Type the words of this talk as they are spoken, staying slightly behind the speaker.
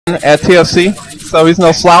at TFC, so he's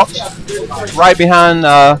no slouch. Right behind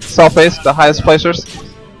SaltFace, the highest placers,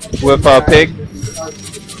 with Pig.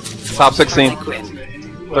 Top 16.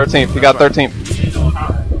 13th. He got 13th.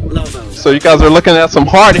 So you guys are looking at some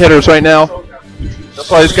hard hitters right now. That's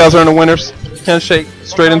why these guys are in the winners. Handshake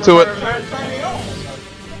straight into it.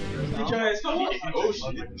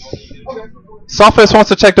 SaltFace wants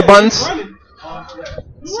to check the buttons.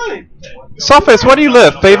 SaltFace, where do you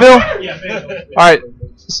live? Fayetteville? Alright.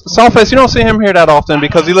 SaltFace, you don't see him here that often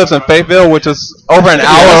because he lives in Fayetteville, which is over an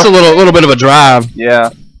hour. That's a little bit of a drive.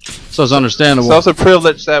 Yeah. So it's understandable. So it's a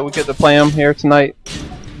privilege that we get to play him here tonight.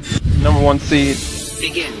 #1 seed.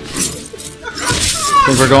 Begin. I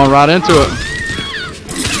think we're going right into it.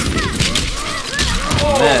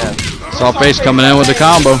 Man. SaltFace coming in with the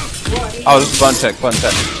combo. Oh, this is button check.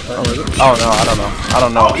 Oh no, I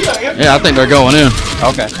don't know. Yeah, I think they're going in.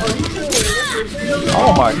 Okay.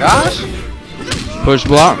 Oh my gosh. Push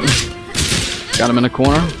block. Got him in the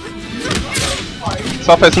corner.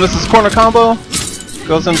 SaltFace misses corner combo.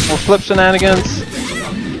 Goes in for flip shenanigans.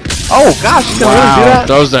 Oh gosh, you can really do that?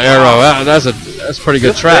 Throws the arrow. That's pretty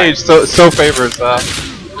good track. Stage so favors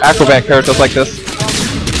acrobat characters like this.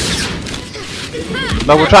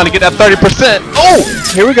 But we're trying to get that 30%. Oh,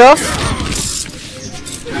 here we go.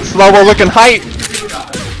 Slower looking height.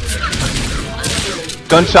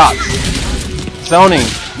 Gunshots. Zoning.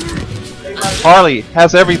 Harley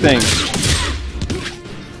has everything.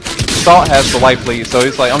 Salt has the life lead, so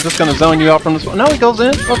he's like, I'm just gonna zone you out from this one. No, he goes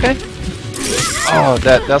in. Okay. Oh,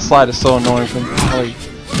 that slide is so annoying from Harley.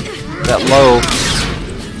 That low.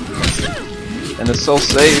 And it's so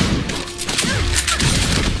safe.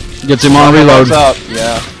 Gets him on reload. Up.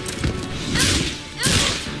 Yeah.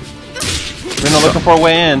 Reno looking for a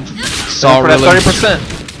way in. Salt for that really. 30%.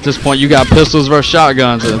 At this point, you got pistols versus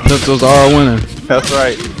shotguns, and pistols are winning. That's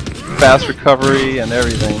right. Fast recovery and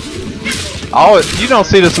everything. Oh, you don't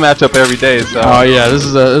see this matchup every day, so. Oh yeah, this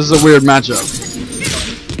is a weird matchup.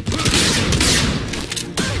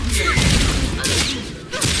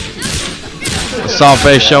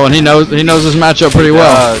 SaltFace showing he knows this matchup pretty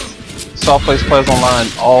well. SaltFace plays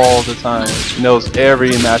online all the time. He knows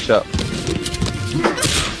every matchup.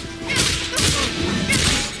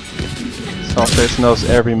 SaltFace knows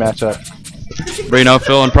every matchup. Reno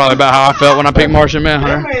feeling probably about how I felt when I picked Martian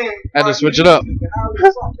Manhunter. Had to switch it up.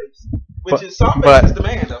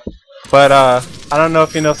 But I don't know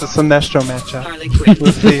if he knows the Sinestro matchup.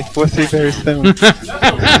 We'll see very soon.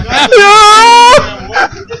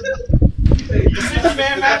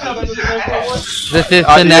 This is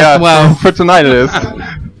Sinestro. For tonight it is.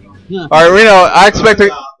 Alright, Reno, I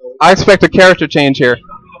expect a character change here.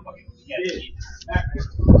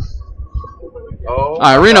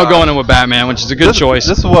 Alright, Reno going in with Batman, which is a good choice.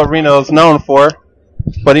 This is what Reno is known for,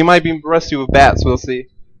 but he might be rusty with bats, we'll see.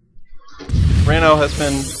 Reno has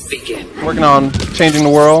been working on changing the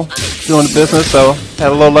world, doing the business, so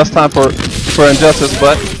had a little less time for Injustice,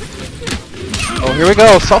 but oh, here we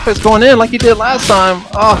go. SaltFace going in like he did last time.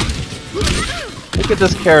 Oh, look at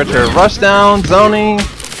this character. Rush down, zoning.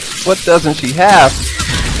 What doesn't she have?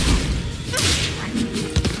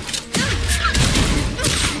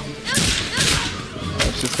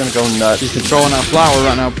 She's gonna go nuts. She's controlling that flower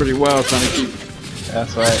right now pretty well, trying to keep.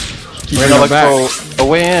 That's right. Keep Reno her looking back. for a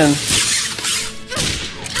way in.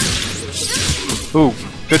 Ooh,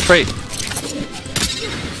 good trait.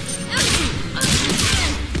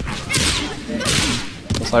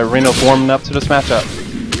 Looks like Reno's warming up to this matchup.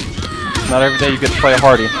 Not every day you get to play a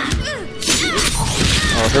Hardy.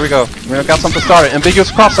 Oh, here we go. Reno got something started.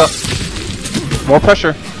 Ambiguous cross up. More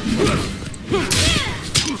pressure.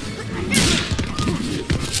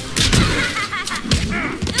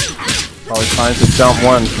 Probably trying to jump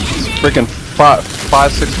one. Freaking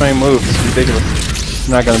 5-6 frame moves. It's ridiculous.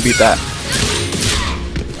 You're not gonna beat that.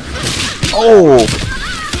 Oh!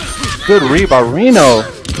 Good read by Reno.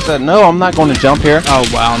 He said, no, I'm not going to jump here. Oh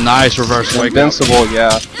wow, nice reverse wake. Invincible,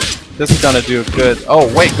 yeah. This is gonna do good. Oh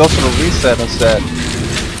wait, go for the reset instead.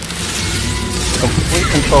 Complete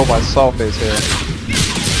control by SaltFace here.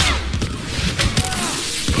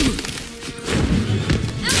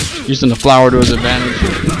 Using the flower to his advantage.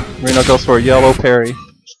 Reno goes for a yellow parry.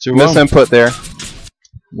 Too well. Misinput there.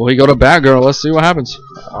 Will he go to Batgirl? Let's see what happens.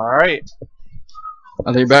 Alright.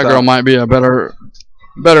 I think Batgirl might be a better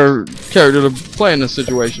character to play in this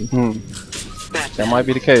situation. That might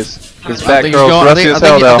be the case. Because I think Batgirl's rusty as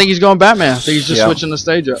hell, though. I think he's going Batman. I think he's just switching the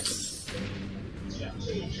stage up.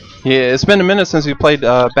 Yeah, it's been a minute since he played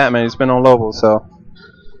Batman. He's been on Lobo, so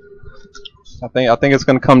I think it's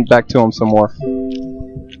gonna come back to him some more.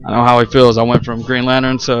 I know how he feels. I went from Green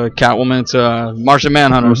Lantern to Catwoman to Martian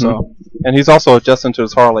Manhunter. So, and he's also adjusting to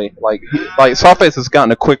his Harley. Like SaltFace has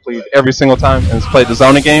gotten a quick lead every single time and has played the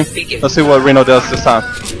zoning game. Let's see what Reno does this time.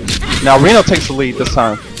 Now Reno takes the lead this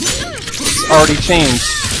time. It's already changed.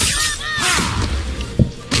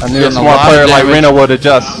 I knew a smart player like Reno would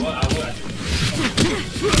adjust.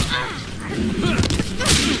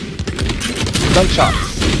 Gunshots.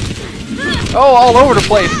 Oh, all over the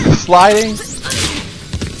place. Sliding.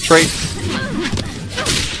 Traits.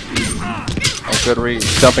 Oh, good read.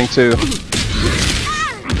 Jumping too.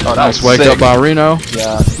 Oh, nice wake up by Reno.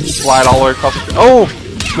 Yeah. Slide all the way across the... Oh!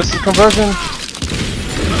 Misses conversion.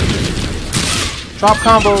 Drop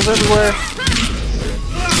combos everywhere.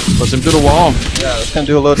 Puts him through the wall. Yeah, it's gonna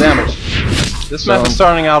do a little damage. This map is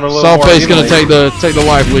starting out a little more SaltFace gonna take the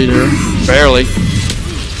life lead here. Barely.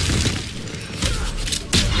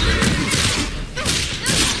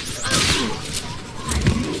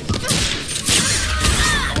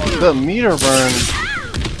 Good meter burn.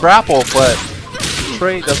 Grapple, but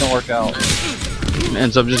trade doesn't work out.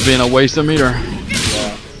 Ends up just being a waste of meter.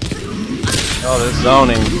 Yeah. Oh, this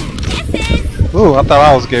zoning. Ooh, I thought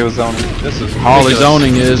I was gay with zoning. This is ridiculous. Harley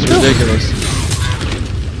zoning is ridiculous.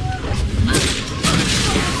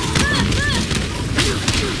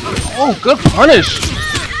 Oh, good punish!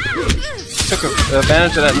 Took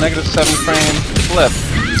advantage of that -7 frame flip.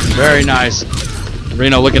 Very nice.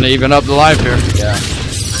 Reno looking to even up the life here. Yeah.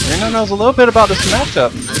 Reno knows a little bit about this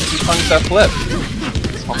matchup. He punished that flip.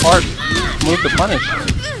 It's a hard move to punish.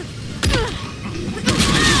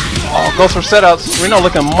 Oh, goes for setouts. Reno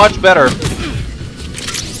looking much better.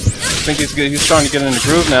 I think he's good. He's starting to get in the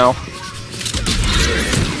groove now.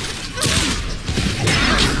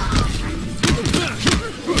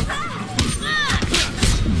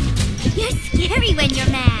 You're scary when you're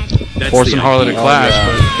mad. Forcing Harley to clash,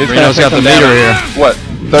 but He's Reno's got the meter here. What?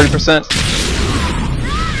 30%?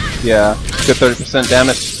 Yeah, good 30%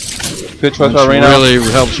 damage. Good choice by Reno. Really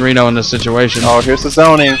helps Reno in this situation. Oh, here's the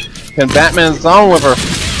zoning. Can Batman zone with her?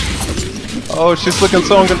 Oh, she's looking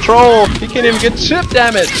so in control. He can't even get chip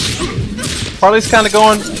damage. Harley's kind of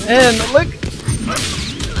going in. Look.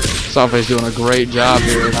 SaltFace doing a great job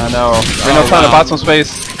here. I know. Reno trying to buy some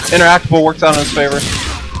space. Interactable works out in his favor.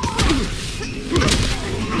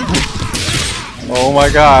 Oh my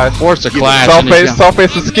gosh. Forced a clash.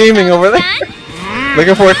 SaltFace is scheming over there.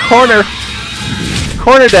 Looking for a corner.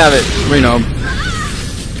 Corner damage. Reno.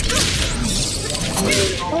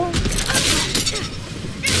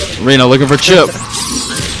 Reno looking for chip.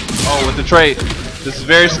 Oh, with the trade. This is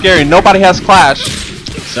very scary. Nobody has clash.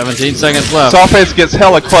 17 seconds left. SaltFace gets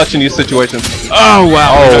hella clutch in these situations. Oh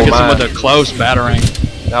wow! Oh, Reno gets him with a close battering.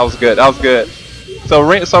 That was good. That was good. So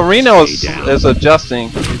Reno is adjusting.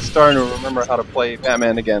 He's starting to remember how to play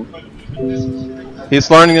Batman again. He's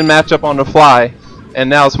learning the matchup on the fly, and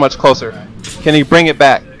now it's much closer. Can he bring it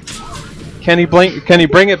back? Can he bring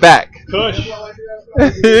it back? Push.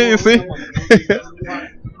 You see?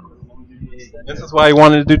 This is why he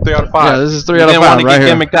wanted to do 3 out of 5. Yeah, this is 3 out of 5 right here. He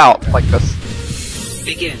didn't want to get gimmicked out like this.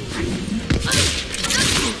 Begin.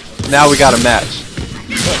 Now we got a match.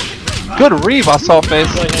 Good read by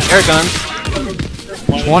SaltFace. Air guns.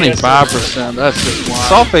 25%. That's just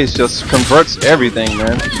wild. SaltFace just converts everything,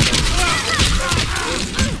 man.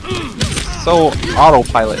 So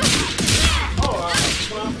autopilot.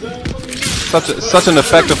 Such an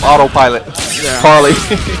effective autopilot. Yeah. Harley.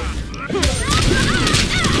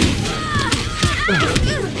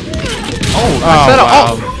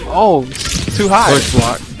 Oh, too high. Push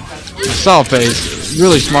block. SaltFace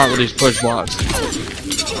really smart with these push blocks.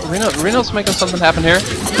 Reno's making something happen here.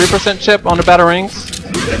 3% chip on the batarangs.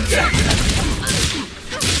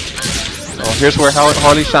 Oh, here's where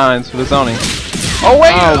Harley shines with the zoning. Oh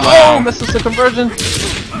wait! Oh, wow. Misses the conversion.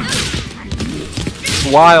 It's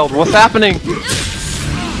wild. What's happening?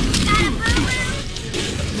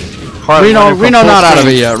 Reno not out of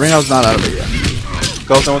it yet. Reno's not out of it yet.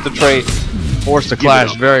 Goes in with the trade. Forced to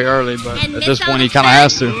clash very early, but at this point he kind of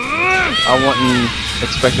has to. I wouldn't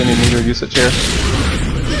expect any meter usage here.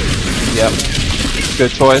 Yep.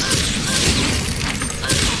 Good choice.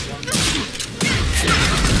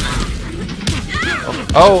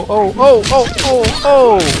 Oh.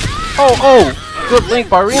 Good link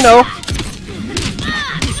by Reno.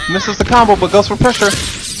 Misses the combo, but goes for pressure.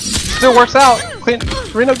 Still works out.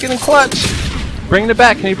 Reno getting clutch. Bringing it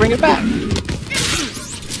back. Can he bring it back?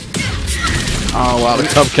 Oh wow, the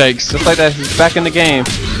cupcakes. Just like that, he's back in the game.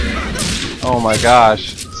 Oh my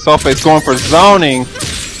gosh. SaltFace going for zoning.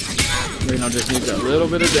 Reno just needs a little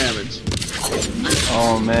bit of damage.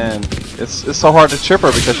 Oh man. It's so hard to chip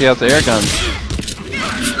her because she has the air guns.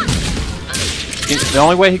 The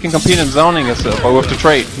only way he can compete in zoning is with the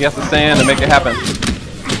trait. He has to stay in and make it happen.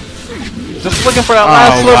 Just looking for that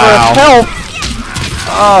last sliver of health.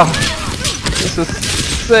 Oh, this is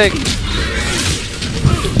sick.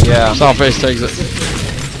 Yeah. SaltFace takes it.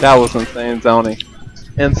 That was insane zoning.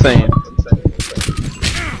 Insane.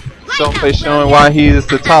 SaltFace showing why he is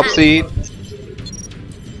the top seed.